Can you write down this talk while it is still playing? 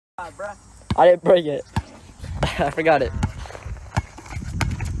I didn't break it. I forgot it.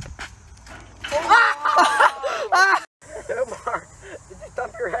 Umar, did you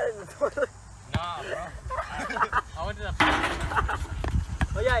thump your head in the toilet? Nah, bro. I went to the.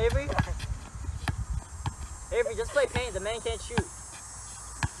 Oh yeah, Avery. Avery, just play paint. The man can't shoot.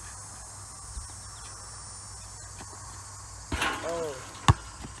 Oh.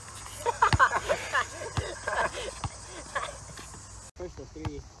 First to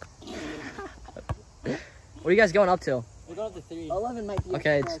 3. What are you guys going up to? We're going up to 3. 11 might be.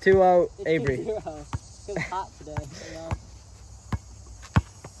 Okay, it's 2-0 Avery. It's 2-0. It's hot today, you know.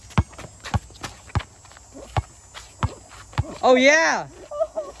 Oh yeah!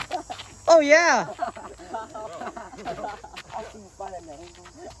 Oh yeah!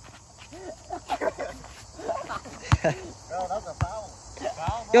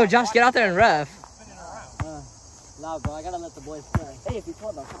 Yo, Josh, get out there and ref. Nah, bro, I gotta let the boys play. Hey, if you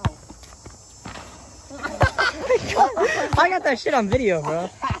call the foul. I got that shit on video, bro.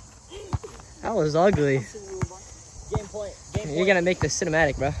 That was ugly. Game point. You're gonna make this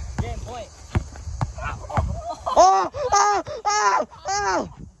cinematic, bro. Game point. Oh! Oh! Oh! Oh!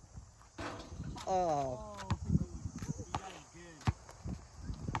 Oh!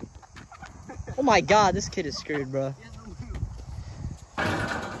 Oh my God, this kid is screwed, bro.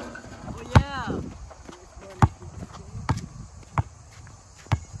 Oh yeah!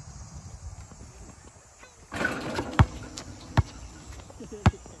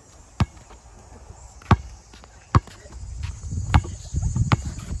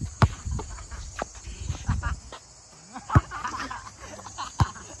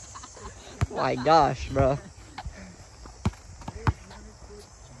 My gosh, bro.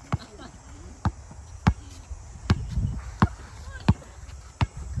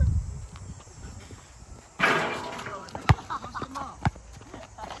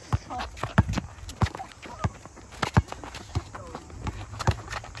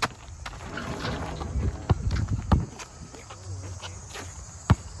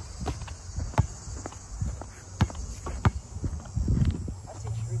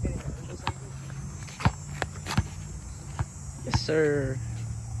 Yes, sir.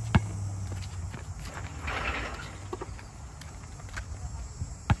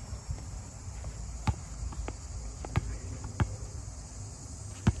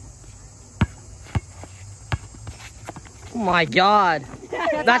 Oh my God.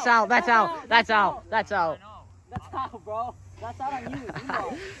 That's out. That's out. That's out. That's out. That's out, bro. That's out on you. You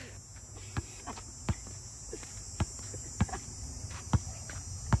know.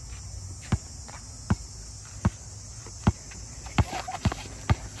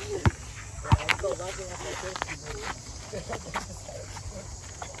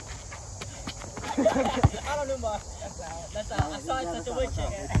 I don't know, Umar. That's out. That's out. I saw it touch a wood chip.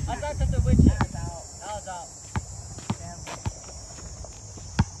 I saw it touch a wood chip. That's out. That was out.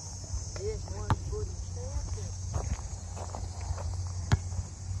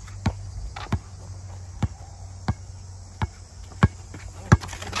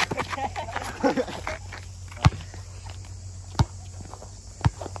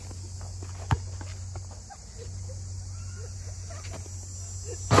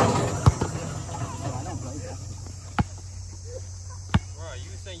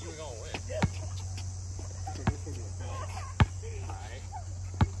 You were gonna win.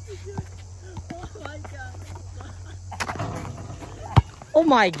 Oh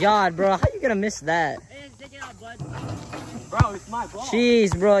my God, bro. How you gonna miss that? Hey, take it out, bud. Bro, it's my ball.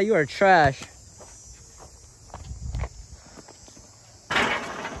 Jeez, bro. You are trash.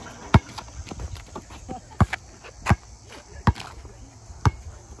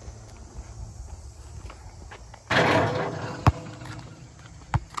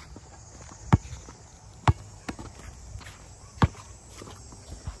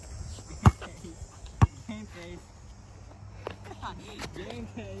 Game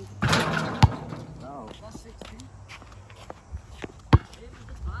case. No. Plus 16.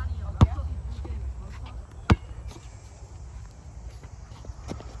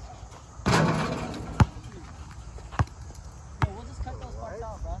 We'll just cut those parts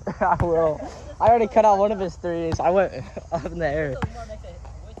out, bro. I will. I already cut out one of his threes. I went up in the air.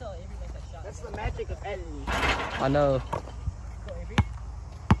 Wait till Avery makes that shot. That's the magic of editing. I know. Go, Avery.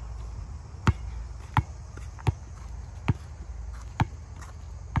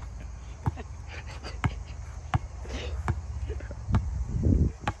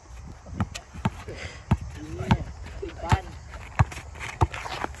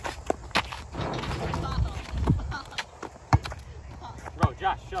 Bro,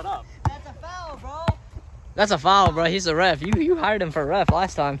 Josh, shut up. That's a foul, bro. That's a foul, bro. He's a ref. You hired him for a ref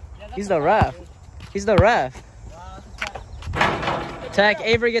last time. He's the ref. He's the ref. Tech,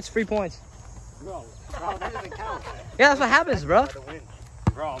 Avery gets 3 points. Bro, that doesn't count. Yeah, that's what happens, bro.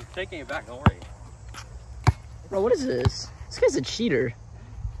 Bro, I'm taking it back. Don't worry. Bro, what is this? This guy's a cheater.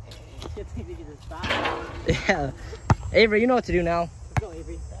 Yeah. Avery, you know what to do now. Let's go,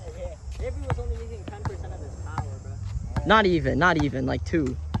 Avery. Avery was only using 10% of his power, bro. Not even, like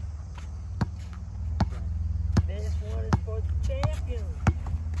 2. This one is for the champion.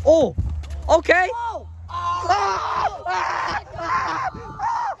 Oh, okay. Oh!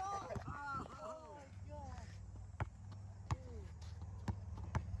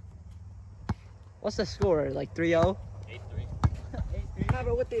 What's the score? Like 3-0? 8-3.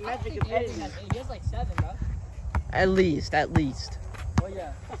 Remember what the magic is Avery has 8. He has like 7, bro. At least. Oh,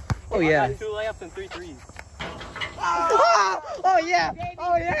 yeah. Oh, yeah. I got 2 layups and 3 threes. Oh, yeah.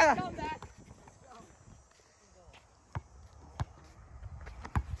 Oh, yeah. Come back.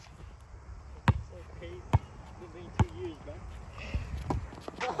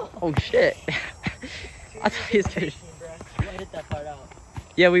 Oh, shit. I thought he was gonna... You gotta hit that part out.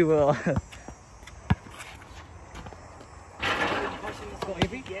 Yeah, we will. Let's go,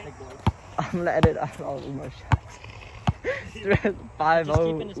 Avery. I'm gonna edit out all of my shots.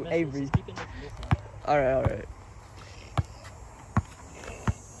 5-0 Avery. Alright.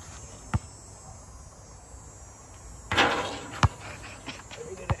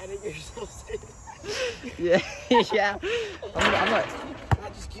 Yeah. I'm not. I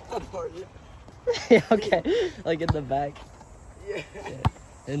just keep that part. Yeah, okay. Like in the back. Yeah.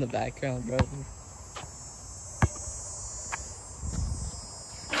 In the background, bro. I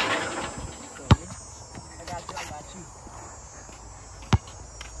got you.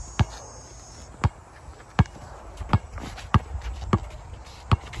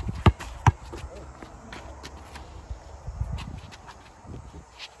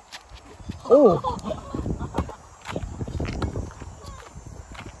 Oh!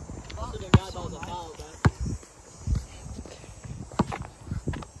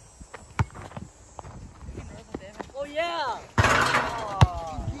 Oh, yeah!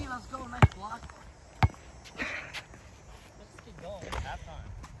 Let's go, nice block. Let's keep going. Halftime.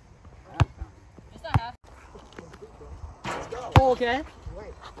 It's not half. Let's go. Oh, okay.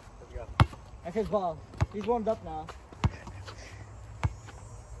 Wait. Let's go. That's his ball. He's warmed up now.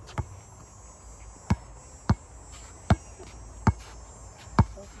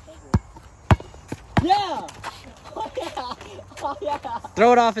 Yeah! Oh, yeah! Oh, yeah!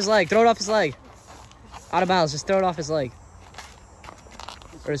 Throw it off his leg. Out of bounds. Just throw it off his leg.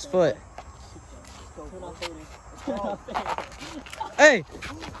 Or his foot. Hey!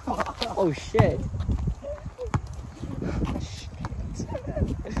 Oh, shit.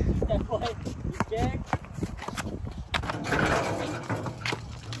 That boy, you scared?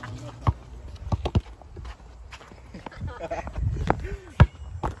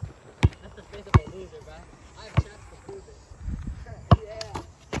 That's the face of a loser, bro. I have a chance to prove it.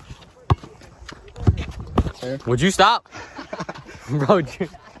 Sir? Would you stop? Bro,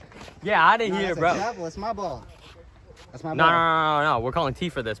 yeah, I didn't hear, bro. Travel. It's my ball. That's my No, ball. no. We're calling T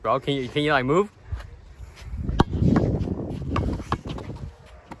for this, bro. Can you like move?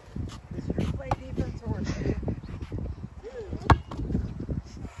 Play defense or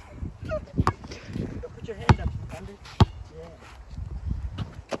put your hand up, defender.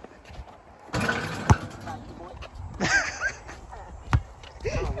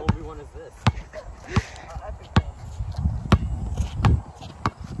 What one is this?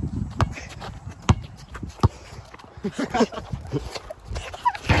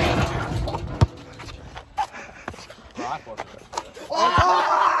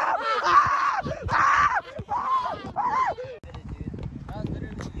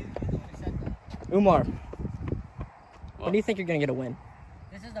 Umar. When do you think you're gonna get a win?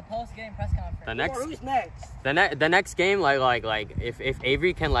 This is the post-game press conference. Who's next? The next game, like if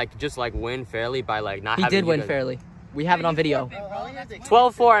Avery can like just like win fairly by like not He having did win you guys- fairly. We have it on video.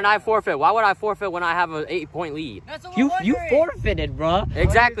 12-4 and I forfeit. Why would I forfeit when I have an 8-point lead? That's what You we're wondering. forfeited, bro.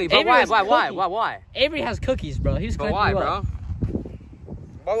 Exactly, but Avery why? was Why? cookie. Why? Avery has cookies, bro. He was But clamping why, you up.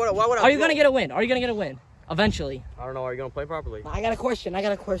 bro? Why would I? Are you gonna get a win? Eventually. I don't know. Are you gonna play properly? I got a question. All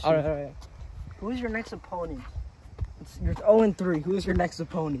right. Who's your next opponent? You're 0-3. Who's your next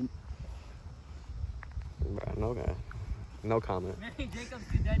opponent? Bro, no guy. No comment. Maybe Jacob's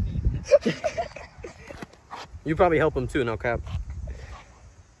too dead me. You probably help him too. No cap.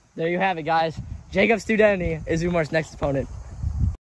 There you have it, guys. Jacob Studeni is Umar's next opponent.